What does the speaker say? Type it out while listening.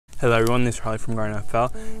Hello everyone, this is Harley from Garden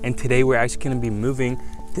FL, and today we're actually going to be moving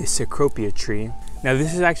this Cecropia tree. Now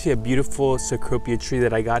this is actually a beautiful Cecropia tree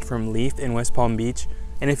that I got from Leaf in West Palm Beach.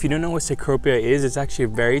 And if you don't know what Cecropia is, it's actually a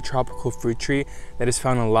very tropical fruit tree that is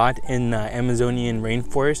found a lot in Amazonian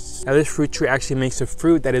rainforests. Now this fruit tree actually makes a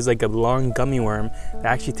fruit that is like a long gummy worm that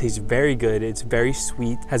actually tastes very good. It's very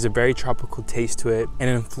sweet, has a very tropical taste to it.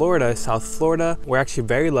 And in Florida, South Florida, we're actually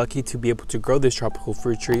very lucky to be able to grow this tropical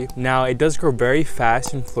fruit tree. Now it does grow very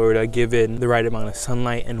fast in Florida given the right amount of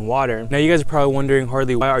sunlight and water. Now you guys are probably wondering,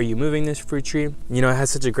 Harley, why are you moving this fruit tree? You know, it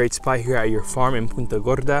has such a great spot here at your farm in Punta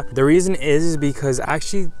Gorda. The reason is because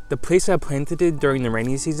actually the place I planted it during the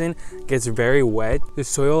rainy season gets very wet. The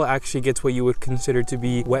soil actually gets what you would consider to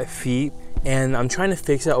be wet feet, and I'm trying to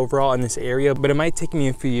fix that overall in this area, but it might take me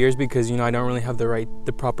a few years because, you know, I don't really have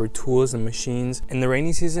the proper tools and machines. And the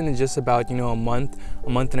rainy season is just about, you know, a month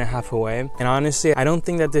and a half away. And honestly, I don't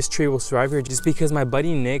think that this tree will survive here just because my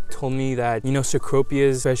buddy Nick told me that, you know,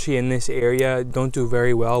 Cecropias, especially in this area, don't do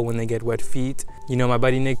very well when they get wet feet. You know, my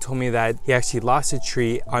buddy Nick told me that he actually lost a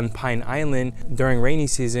tree on Pine Island during rainy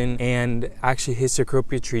season, and actually his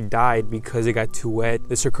Cecropia tree died because it got too wet.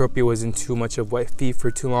 The Cecropia was in too much of wet feet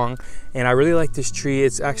for too long. And I really like this tree.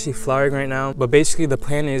 It's actually flowering right now, but basically the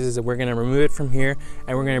plan is that we're gonna remove it from here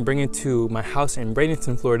and we're gonna bring it to my house in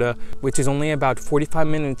Bradenton, Florida, which is only about 45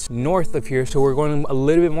 minutes north of here. So we're going a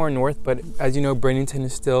little bit more north, but as you know, Bradenton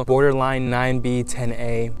is still borderline 9B,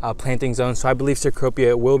 10A planting zone. So I believe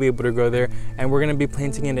Cecropia will be able to grow there, and we're gonna be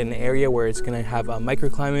planting it in an area where it's gonna have a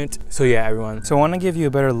microclimate. So yeah, everyone. So I wanna give you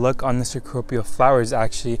a better look on the Cecropia flowers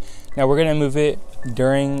actually. Now we're gonna move it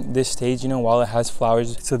during this stage, you know, while it has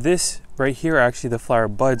flowers. So this right here are actually the flower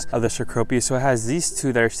buds of the Cecropia. So it has these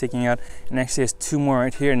two that are sticking out, and actually has two more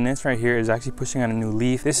right here, and this right here is actually pushing out a new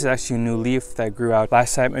leaf. This is actually a new leaf that grew out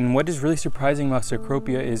last time. And what is really surprising about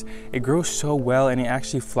Cecropia is it grows so well and it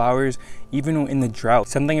actually flowers even in the drought.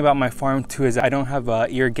 Something about my farm too is I don't have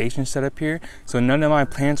irrigation set up here, so none of my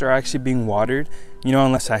plants are actually being watered, you know,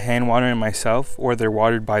 unless I hand water it myself or they're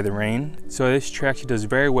watered by the rain. So this tree actually does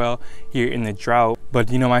very well here in the drought. But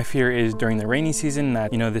you know, my fear is during the rainy season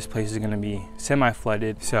that, you know, this place is going to be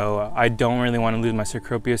semi-flooded. So I don't really want to lose my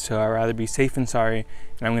Cecropia, so I'd rather be safe than sorry,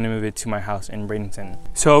 and I'm going to move it to my house in Bradenton.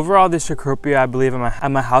 So overall, this Cecropia, I believe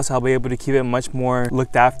at my house I'll be able to keep it much more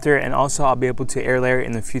looked after, and also I'll be able to air layer it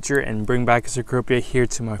in the future and bring back a Cecropia here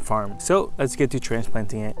to my farm. So let's get to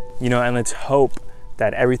transplanting it, you know, and let's hope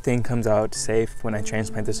that everything comes out safe when I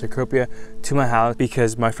transplant the Cecropia to my house,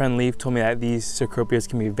 because my friend Leaf told me that these Cecropias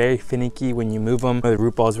can be very finicky when you move them. The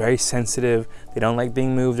root ball is very sensitive. They don't like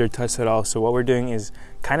being moved or touched at all. So what we're doing is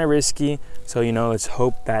kind of risky. So, you know, let's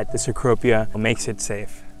hope that the Cecropia makes it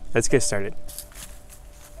safe. Let's get started.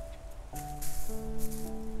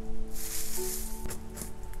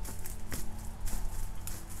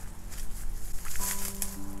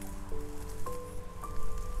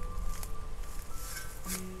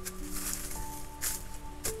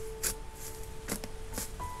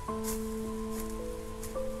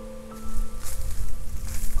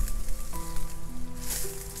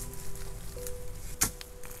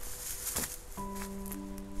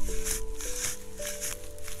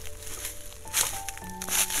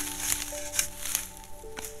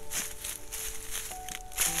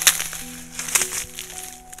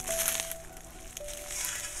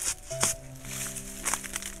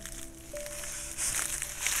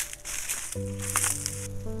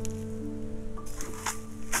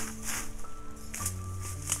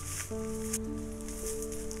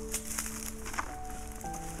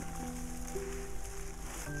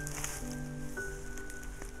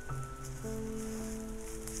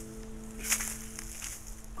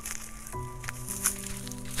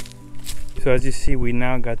 So as you see, we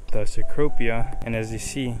now got the Cecropia, and as you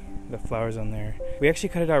see, the flowers on there. We actually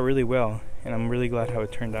cut it out really well, and I'm really glad how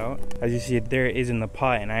it turned out. As you see, there it is in the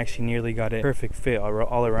pot, and I actually nearly got it perfect fit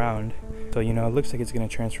all around. So, you know, it looks like it's gonna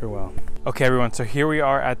transfer well. Okay everyone, so here we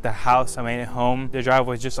are at the house. I made it home. The drive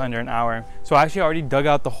was just under an hour. So I actually already dug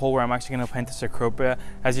out the hole where I'm actually gonna plant the Cecropia.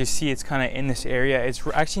 As you see, it's kind of in this area. It's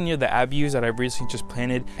actually near the abius that I recently just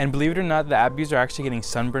planted. And believe it or not, the abius are actually getting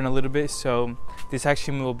sunburned a little bit. So this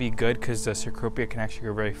actually will be good because the Cecropia can actually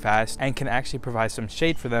grow very fast and can actually provide some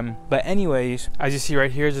shade for them. But anyways, as you see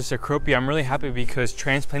right here is the Cecropia. I'm really happy because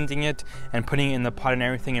transplanting it and putting it in the pot and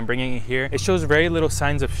everything and bringing it here, it shows very little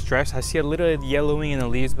signs of stress. I see a little yellowing in the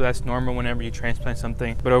leaves, but that's normal whenever you transplant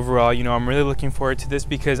something. But overall, you know, I'm really looking forward to this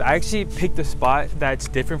because I actually picked a spot that's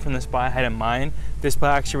different from the spot I had in mind. This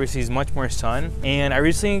spot actually receives much more sun. And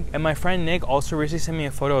my friend Nick also recently sent me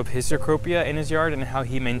a photo of his Cecropia in his yard and how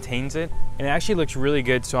he maintains it. And it actually looks really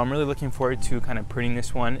good. So I'm really looking forward to kind of pruning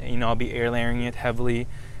this one. You know, I'll be air layering it heavily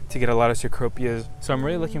to get a lot of Cecropias. So I'm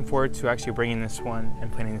really looking forward to actually bringing this one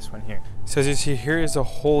and planting this one here. So as you see, here is a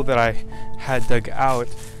hole that I had dug out,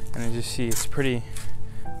 and as you see, it's pretty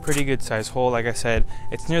good sized hole. Like I said,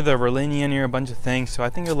 it's near the Rollinia, near a bunch of things, so I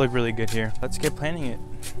think it'll look really good here. Let's get planting it.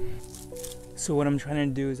 So what I'm trying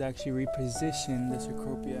to do is actually reposition the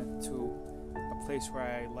Cecropia to a place where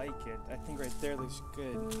I like it. I think right there looks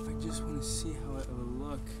good. I just want to see how it will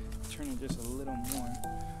look. Turn it just a little more.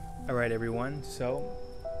 All right, everyone, so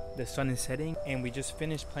the sun is setting and we just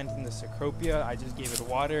finished planting the Cecropia. I just gave it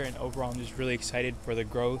water, and overall I'm just really excited for the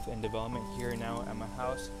growth and development here now at my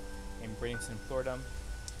house in Bradenton, Florida.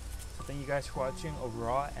 So thank you guys for watching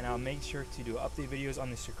overall, and I'll make sure to do update videos on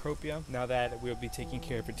the Cecropia now that we'll be taking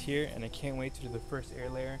care of it here, and I can't wait to do the first air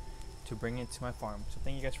layer to bring it to my farm. So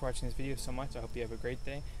thank you guys for watching this video so much. I hope you have a great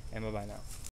day, and bye bye now.